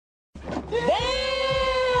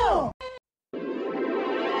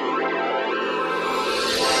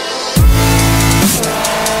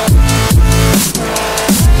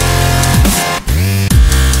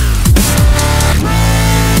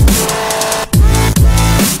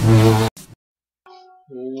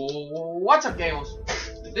What's up, gamers?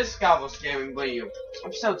 This is KylevsGaming bringing you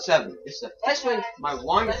episode 7. This is officially my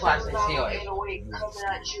longest lasting series.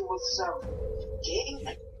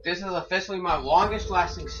 This is officially my longest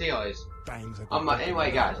lasting series. Anyway,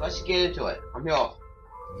 guys, let's get into it. I'm here.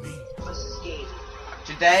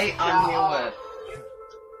 Today, I'm here with.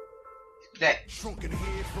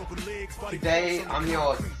 Today, I'm here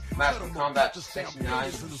with Master Combat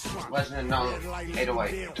 69, Legend of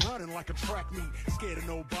 808.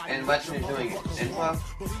 And Legend is doing info.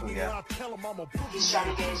 So yeah. He's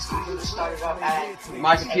trying to get his computer started up at...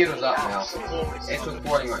 My computer's up now. It's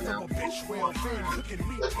recording right now.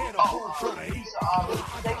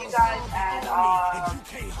 Thank you guys, and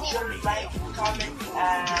be sure to like, comment,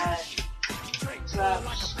 and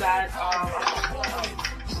subscribe.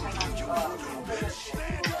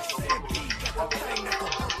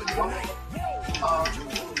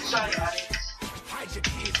 Sorry, guys.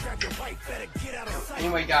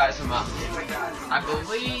 Anyway, guys, I'm up. I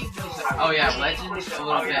believe oh yeah, Legend is a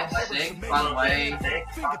little bit sick, by the way.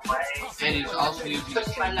 And he's also using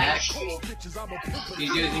his Connect.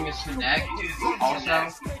 He's using his Connect also.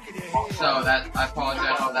 So that, I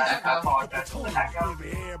apologize for the echo.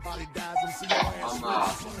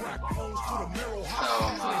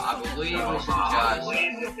 I believe we should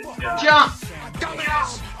just jump!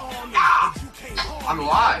 I'm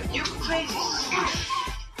alive. You crazy.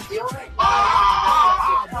 The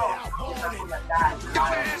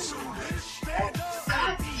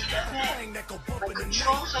only my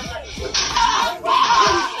controls are like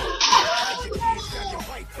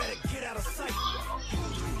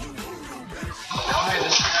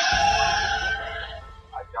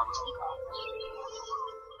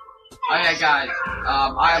oh yeah, guys, I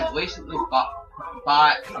have recently bought a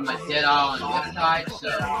Dead Island Riptide, so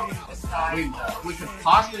we could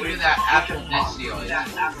possibly do that after this series.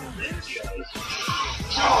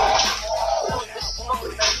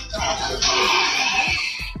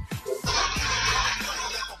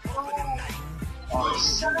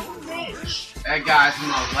 Hey guys,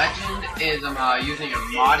 Legend is using a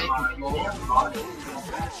modded controller.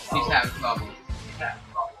 He's having trouble.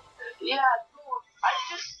 yeah, dude, I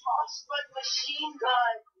just lost my machine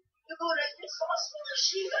gun. Dude, I just lost my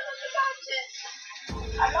machine gun on the mountain.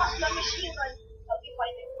 I lost my machine gun. Help me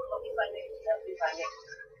find it.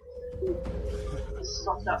 This is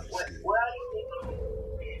fucked up. Where are you, baby?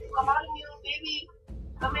 Come on, you, baby.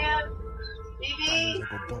 Come here. Baby.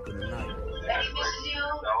 Daddy misses you.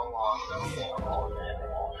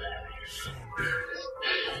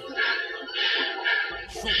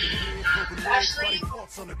 Ashley?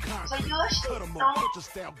 So you, Ashley? No.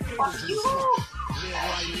 Fuck you.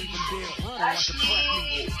 Ashley,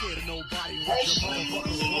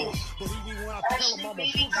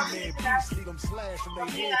 baby, come here. Come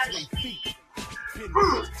here, Ashley.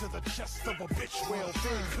 To the chest of a bitch, well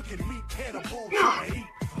fed, cooking meat, cannibal, trying to eat.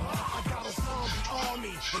 I got a zombie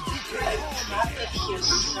army, and you can't harm me. You're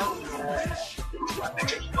so good. Like a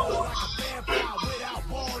vampire without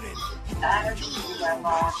warning. I heard you do that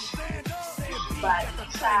long. But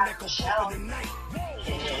it's not show.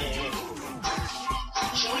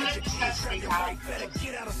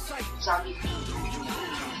 Zombie.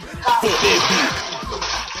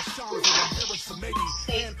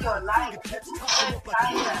 Save your life.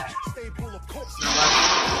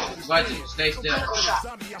 Legend, stay still.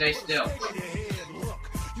 Stay still.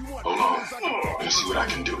 Hold on. Let's see what I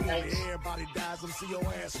can do.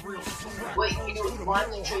 Wait, you do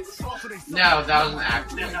one trick? No, that was an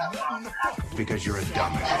accident. Because you're a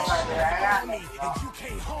dumbass.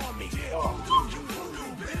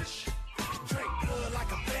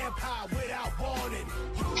 Like a vampire without warning.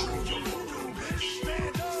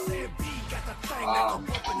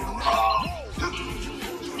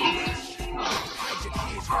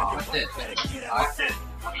 What's this?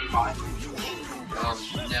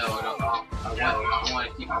 No, I don't. I want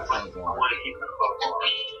to keep my phone on.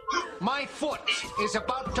 My foot is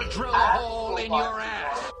about to drill a hole in your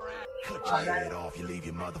ass. Cut your head off, you leave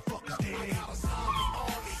your motherfuckers dead.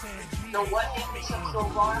 No, what made me so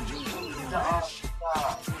far?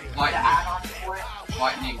 The add-on for it.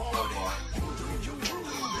 Lightning crowbar.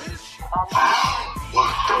 What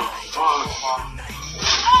the fuck?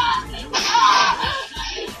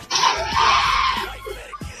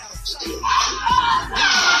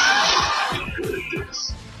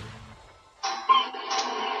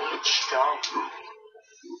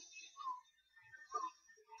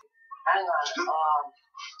 Hang on,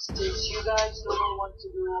 since you guys don't know what to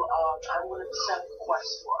do, I'm gonna set a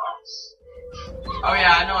quest for us. Oh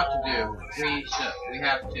yeah, I know what to do. We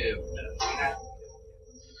have to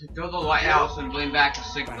go to the lighthouse and bring back a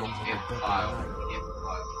signal amplifier.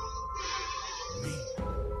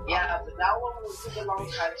 that one will take a long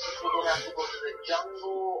time since we're gonna have to go to the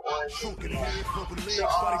jungle or to the so I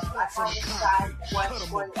found a side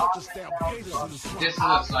quest going on now. This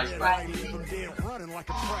looks like fun.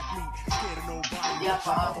 Yeah,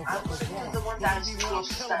 but I'm the one that is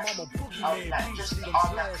closest that just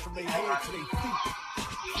on that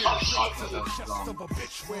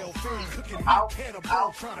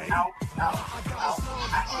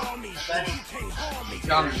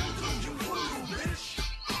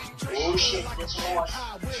Oh shit, this one.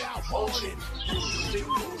 Oh shit,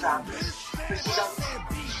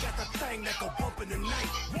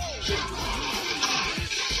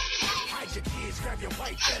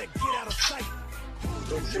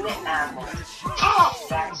 infinite ammo.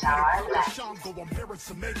 That's how I like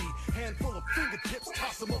it. Handful of fingertips,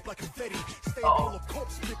 toss them up like confetti. Stay Uh-oh. full of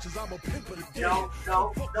corpse bitches, I'm a pimp of the day. No.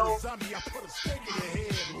 Zombie, I put a stake in your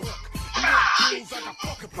head. Look, Shit. I got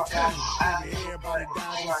fucking pretend. Everybody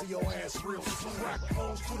dies and see your ass real crack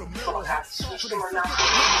holes through the middle. I switched to another.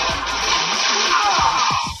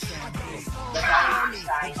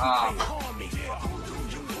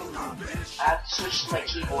 I have to switch to my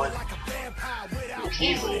keyboard.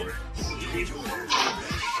 Keyboard.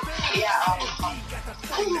 Yeah,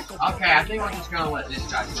 Okay, I think we're just gonna let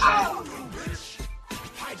this guy stay.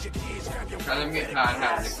 Cause I'm getting tired of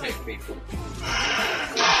having to kick people.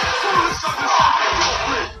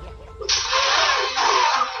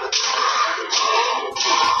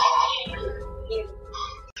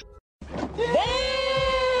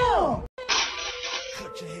 Damn!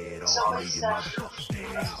 Cut your head off,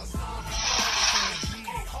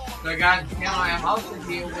 So guys, the channel I am also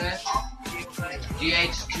here with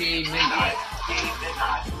GHG Midnight.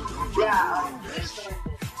 yeah,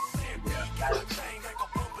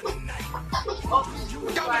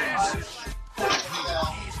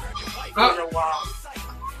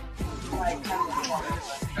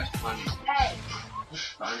 That's funny. Hey, That's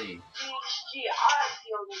funny. GHG, I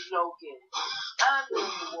feel the joking. I'm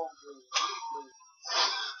the one.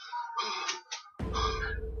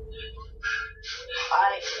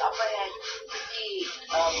 Alright, up ahead.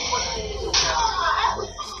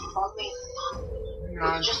 Follow me. Hang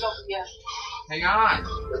on. Just over here. Hang on.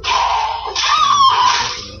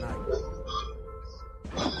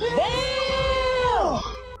 Damn!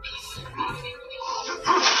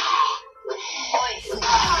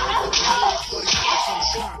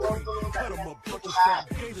 Cut him up, put the fat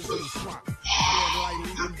gators in the swamp. Red light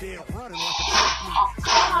leaving dead running like a technique.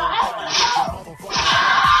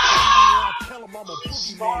 Tell him I'm a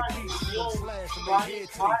boogeyman, piece of slash from their head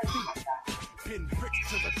to their feet. Pin bricks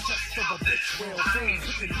to the chest of a bitch, well, things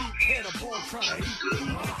looking neat, cannibal trying to eat.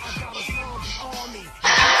 I got a zombie army.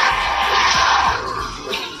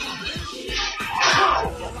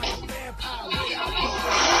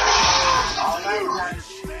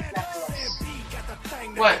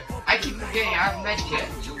 What? I keep forgetting I have medkit.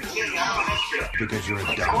 Because you're a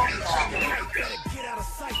dumbass.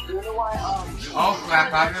 You know why, Oh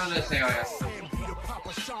crap, I know this area.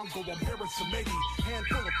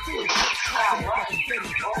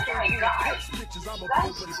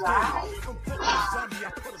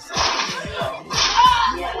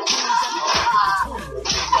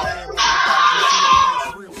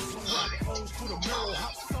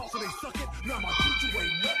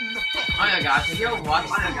 Oh yeah guys, if you're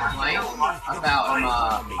watching the complaint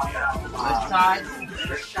about this side,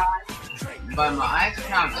 but I actually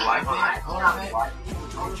kind of like it a little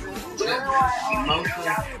bit.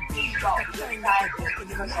 Mostly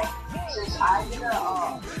since I did a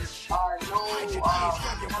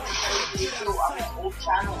old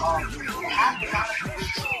channel, it has a lot of things.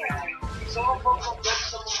 Some of them were good,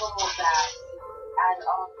 some of them were bad. And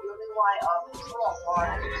the reason why it's more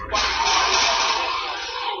hard, it's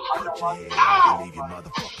quite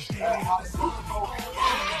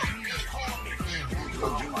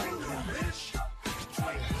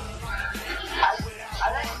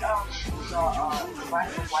I like the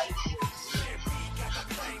black and white.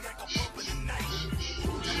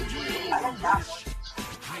 I like that one.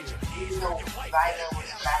 Even though Ryder was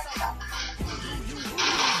a bad guy.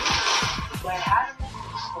 But it had a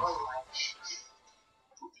good storyline.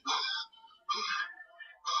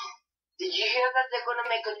 Did you hear that they're gonna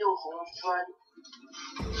make a new home front?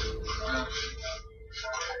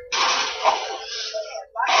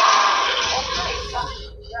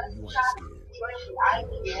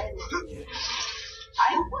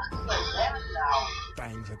 I work for them now.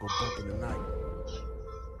 Things are gonna bump in the night.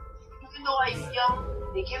 Even though I'm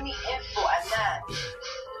young, they give me info and that.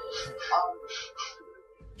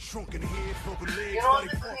 Shrunken head, broken legs, You know bloody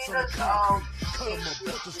the parts on the creators concrete. Cut 'em up,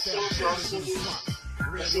 put the stab gators in the swamp.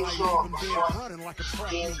 the single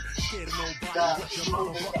game, the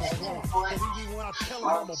smoothest input,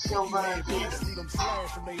 silver beats, regular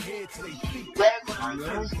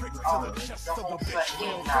beats, the whole set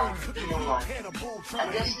game now, new one. And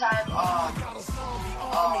this time,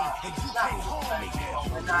 it's not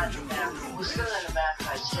we're not in the map. We're still in the map,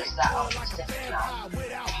 but it's just that I'm stepping out.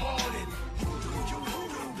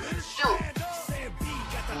 Dude.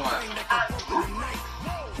 What?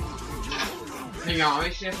 Hang on, let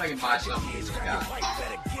me see if I can buy something he's got.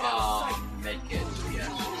 Medkits, yes.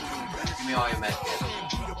 Give me all your medkits.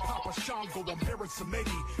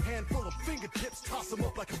 Handful of fingertips, toss them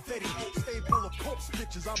up like confetti. Stay full of corpse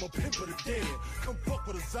bitches, I'm a pimp of the dead. Come fuck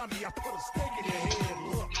with a zombie, I put a stake in your head.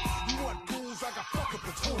 Look, you want ghouls, I got fuck a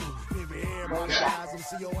platoon. Maybe everybody eyes them,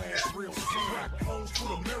 see your ass real soon. Rack close to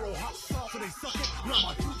the mirror, hot sauce, and they suck it. Now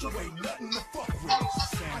my future ain't nothing to fuck with. I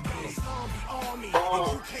got a zombie army, and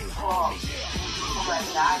you can't harm me. Oh my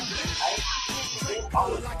god, I did all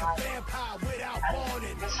the time.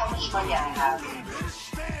 Guess how much money I have?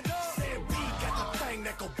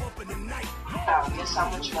 Wow, guess how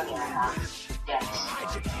much money I have? Yes.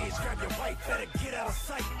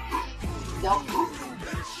 Nope.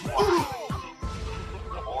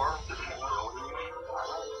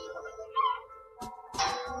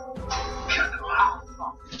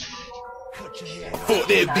 For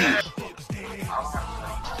that beat.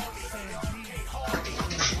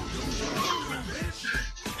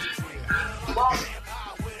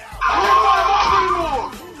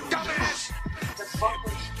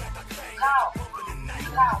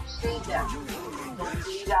 Cow, stay there. Don't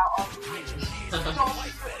bleed out on me.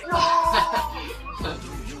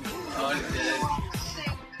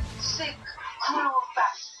 Sick, cruel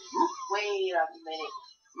bastard. Wait a minute.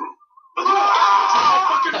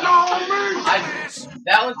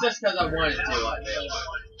 That was just because I wanted to.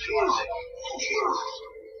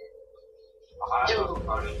 Dude,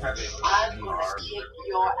 I'm gonna kick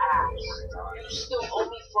your ass. You still owe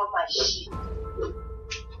me for my shit.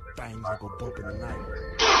 Things I go bump in the night.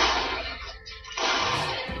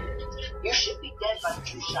 You should be dead by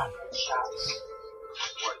 2 shots.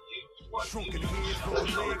 Shrunken head,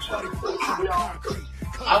 going legs, body force on the concrete.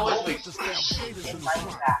 I was weak. In my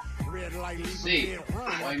back. Red light, See.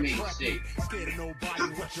 What do you mean, see? You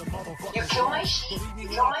kill my sheep. You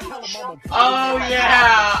kill my mushroom. Oh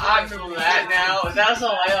yeah, I remember that now. That was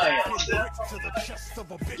hilarious.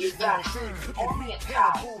 You got only a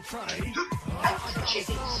cow. I put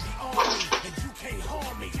chickens.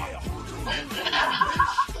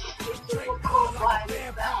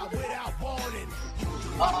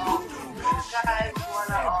 Guys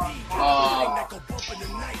wanna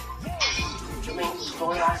main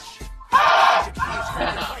storyline.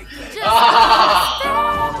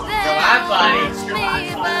 Come on, buddy.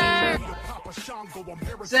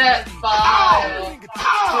 Set fire.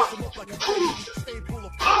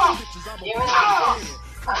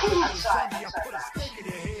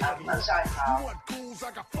 I'm sorry, Kyle. What are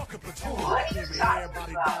you talking about? Just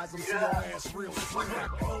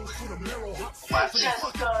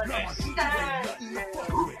gonna stand and watch me burn.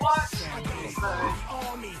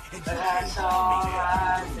 But that's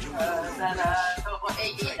alright because I know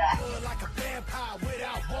hate that.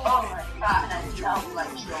 Oh my god, that sounds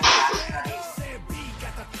like your last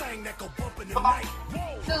night.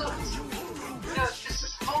 Dude, this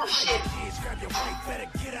is bullshit.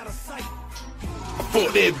 For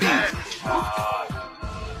that beat.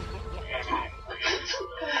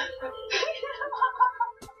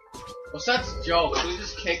 Well, such a joke. We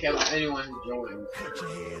just kick out anyone who joins.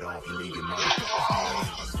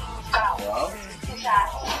 Hello?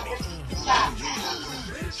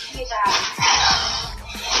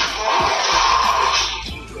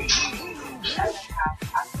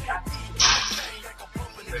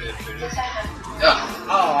 Yeah.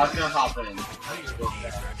 Oh, I was gonna hop in.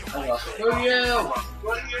 Oh, well, screw you!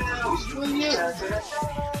 Screw you!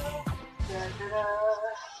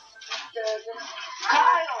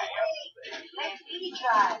 Kyle, let me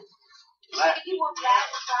drive. You say you were a bad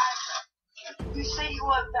driver. You say you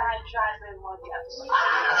were a bad driver in one episode.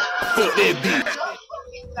 For that beat.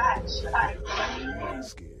 You're a bad driver.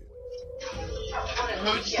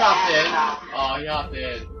 Who just hopped in? Oh, he hopped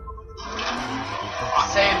in.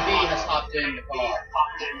 Sam B has hopped in the car.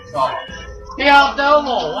 So, he hopped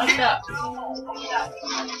over. What's up?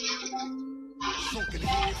 Broken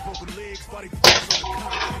head, broken legs, body force on the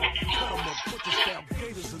concrete. Cut 'em up, put your stab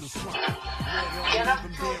gators in the swamp. Red light,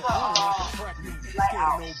 even dead, like a track meet. Scared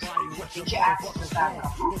of nobody, what what your Get your ass motherfuckers back want.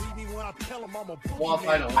 up. Believe me when I tell them I'm a Well, if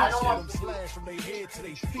I don't I want don't to. want them slash from their head to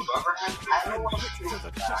their feet. I don't want Brick to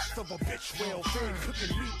the chest of a bitch, well fed,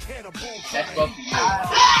 cooking meat, cannibal. That's both of you.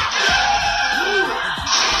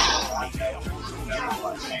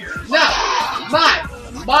 No!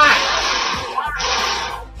 Mine!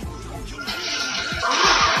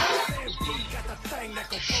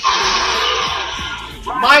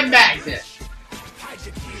 My magnet!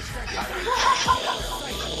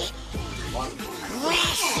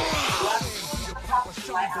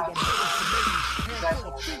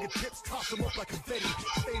 Fingertips, toss them up like confetti.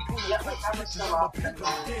 Stay full of Yep, cuts, I'm bitches, still I'm a up. pimp,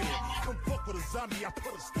 I'm dead. Come fuck with a zombie, I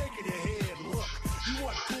put a stake in your head. Look, you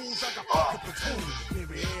want tools, I got fucking platoon.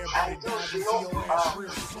 Baby, everybody dies and see your ass real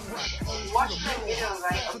soon. Watch my video,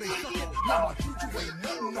 right? Of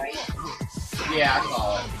taking, right? Yeah, I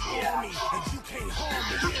saw it.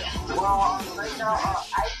 Well, right now,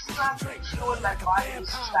 I stopped doing my body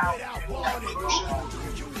style.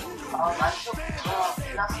 I took enough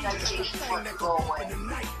medication for it to go away.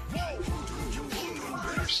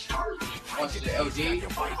 What's the OD?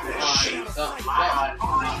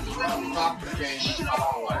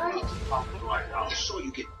 So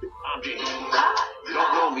you get you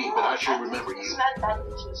don't know me, but I sure remember you.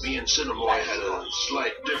 Me and Cinemoy had a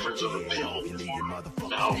slight difference of opinion.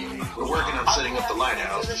 Now, we're working on setting up the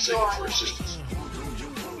lighthouse and singing for assistance.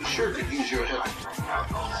 We sure could use your help.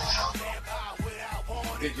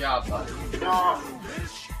 Good job, buddy. No,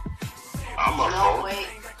 I'm up no, for it. wait.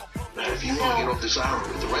 Now, if you want to get off this island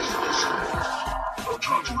with the rest of us, go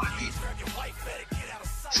talk to my people.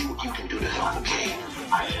 See what you can do to help, okay?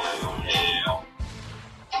 Help.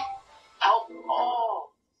 Oh,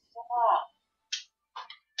 fuck.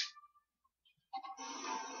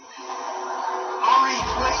 Hurry,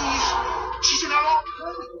 please! She's in our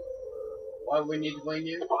Why we need to blame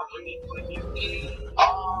you? We need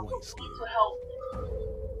to help.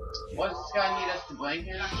 What does this guy need us to blame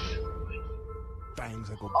him? Things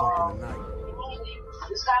that go bump in the night.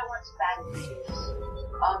 This guy wants bandages.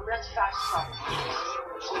 Red fast truck.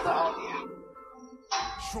 So the,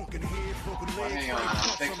 Shrunken head, broken legs, hang on, I'm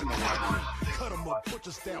fixing the one. cut 'em up,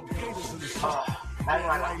 butcher style gators in the sun. that's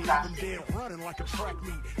why Like I'm leaving fast. dead running like a track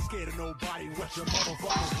meet. Scared of nobody, what your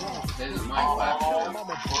motherfuckers want. This is my class. I'm a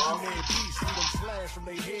boogie man beast, see them slash from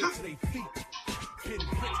their head to their feet. Pin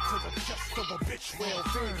bricks to the chest of a bitch, well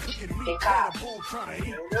fed, cooking meat, cannibal, trying to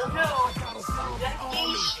eat. No. I got a zombie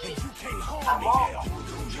on me, and you can't harm I'm me, all.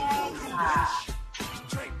 yeah.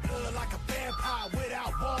 Drink blood like a vampire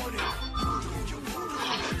without warning.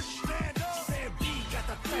 Stand up, Sam B, got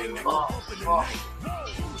the thing that go up in the night.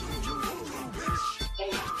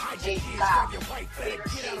 Hey, stop.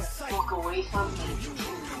 Please, walk away from me.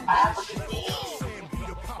 I have a good day.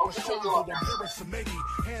 Open the door.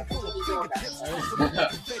 Handful of fingertips, toss 'em up like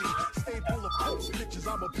confetti. Stay full of coats, bitches,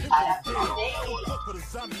 I'm a pimp, I I'm have a dead. good day. Don't fuck with a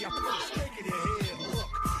zombie, I put a stake in your head. Look,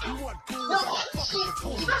 you want ghouls, I'm a fucking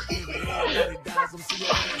platoon. Baby, everybody dies, I'm see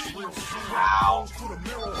your ass real soon. Bones to the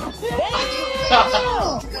mirror, I'm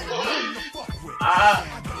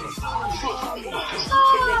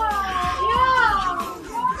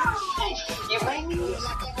You made me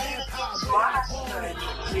smart.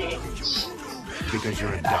 Because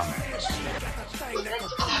you're a dumbass.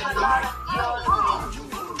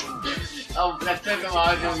 Oh, that took him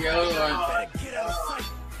out of the other one.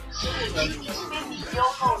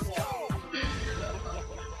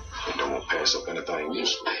 And don't want to pass up anything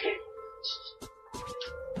useful.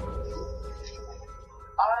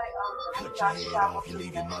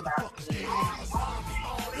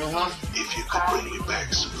 If you could bring me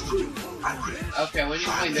back some food, I'd really. Okay, when you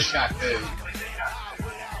bring this guy food.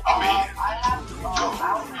 I mean, go,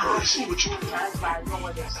 hurry, see what you can do.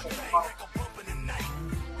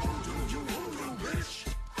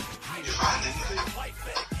 You find anything?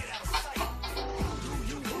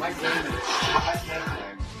 My game is.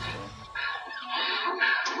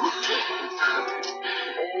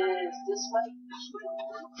 This mic?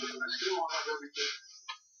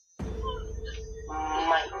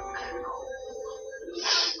 Mike.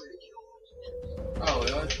 Oh,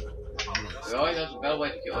 really? Really? That's a better way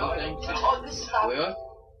to kill things? Oh, this is not. Really?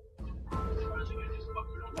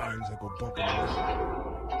 things that go bump in the night.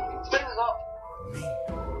 There we go. Me,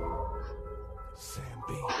 Sam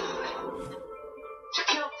B. To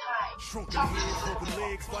kill time. Shrunken head, broken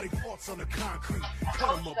legs, body parts on the concrete.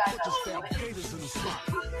 Cut 'em up, butcher style gators in the spot.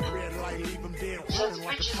 Red light, leave 'em dead, running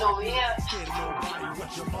like a truck. Scared of nobody,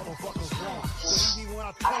 what your motherfuckers want. Believe me when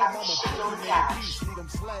I tell 'em I'm a broken man beast. Leave 'em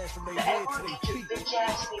slash from their head to their feet. Bitch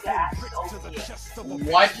ass nigga ass Bricks to the over here. chest of a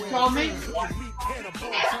What bitch, you well call me? fed, meat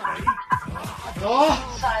Oh!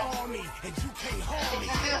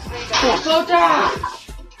 Slow down!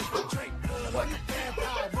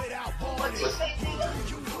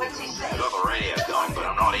 Got the radio going, but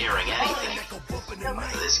I'm not hearing anything.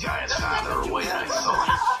 This guy is farther away than I thought.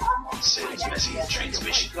 Said he's messing with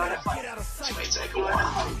transmission. This may take a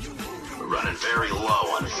while. We're running very low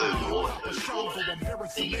on food.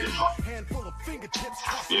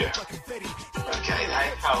 Yeah. Okay,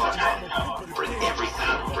 bring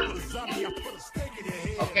everything.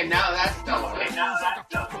 Okay, now that's done.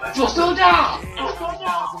 Slow down!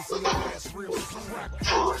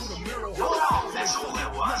 That's all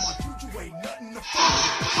that was.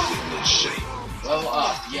 Good shape. Blow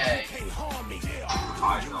up, yay.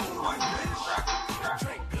 I know my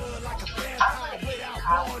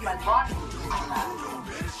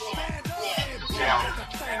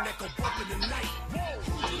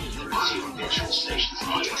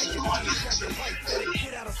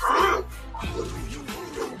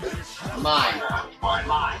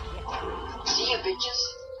Mine. See you, bitches.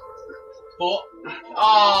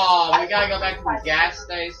 Oh, we gotta go back to the gas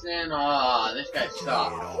station. Oh, this guy sucks.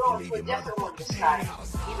 Go to a different one this time.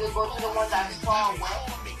 Either go to the one that's far away,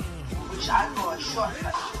 which I call a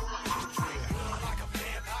shortcut.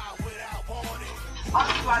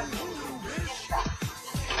 I'll drive you.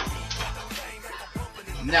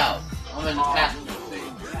 No, I'm in the passenger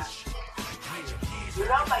seat. You're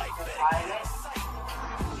not my co-pilot.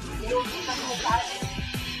 You don't think I'm co-pilot?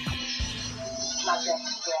 Not that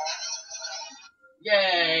bad.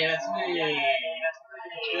 Yay, that's me. Yay.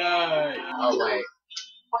 Oh, wait.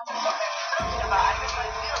 What the fuck are you talking about? I'm my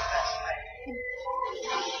real best friend.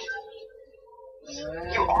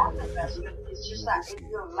 You are the best friend. It's just that in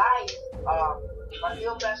real life, my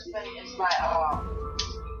real best friend is my,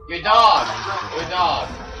 Your dog. Your dog.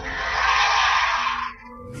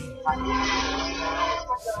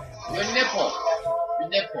 Your nipple. Your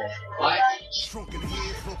nipple. What? Shrunken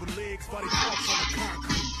head, broken legs, body parts on the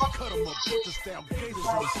concrete. Cut him up, put the style gators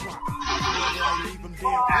on the spot. Leave him dead, I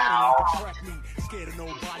can track me. Scared of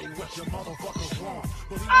nobody, what your motherfuckers want.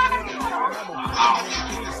 Believe me, I remember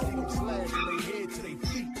when they slag and they head to their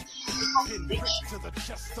feet. Pin bricks to the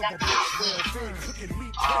chest of a bitch, well fed, cooking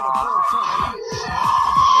meat, cannibal, trying to eat.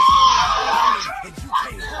 And you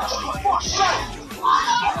can't hold me.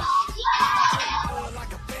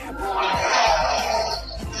 Like a vampire.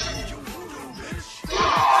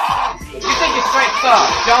 You think it's straight stuff,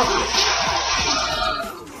 don't you?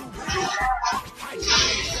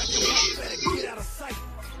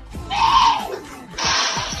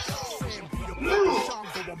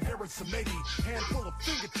 Handful of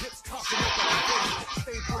fingertips tossing up like a baby.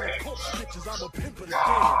 Stay playing coke bitches, I'm a pimp of the game.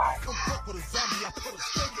 Come fuck with a zombie, I put a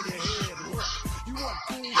stake in your head. Look, you want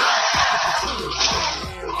cool?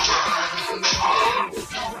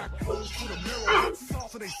 To the mirror,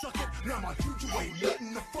 sauce and they suck it. Now my juju ain't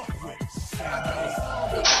nothing to fuck with.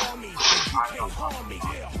 On me, you can't harm me.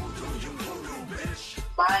 Yeah,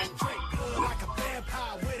 Fine. like a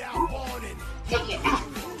vampire without warning. Take it.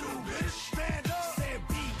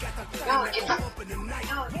 Yo, get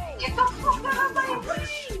the fuck out of my way!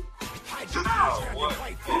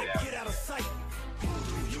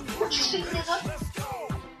 What you say, nigga?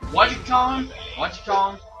 What you call him? What you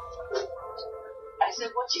call him? I said,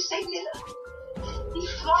 what you say, nigga? He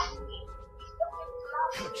flopped me.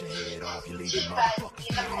 Cut your head off, you leave Shit your bag motherfucker.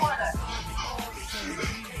 in the corner.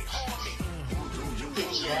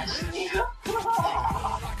 Bitch ass nigga.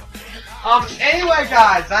 Anyway,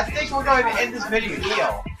 guys, I think we're going to end this video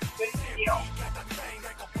here.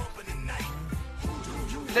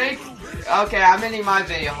 Okay, I'm ending my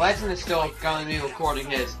video. Legend is still going to be recording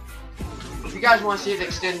his. If you guys want to see the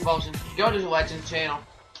extended version, go to the Legend channel.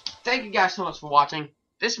 Thank you guys so much for watching.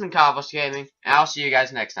 This has been KylevsGaming, and I'll see you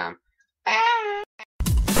guys next time.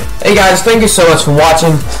 Hey guys, thank you so much for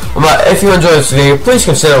watching. If you enjoyed this video, please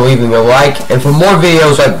consider leaving a like. And for more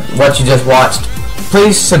videos like what you just watched,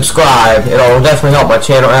 please subscribe. It'll definitely help my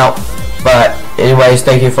channel out. But anyways,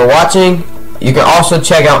 thank you for watching. You can also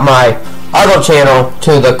check out my other channel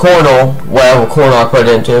to the corner, whatever corner I put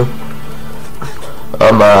it into.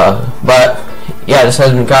 But yeah, this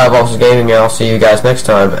has been KylevsGaming, and I'll see you guys next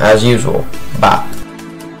time as usual. Bye.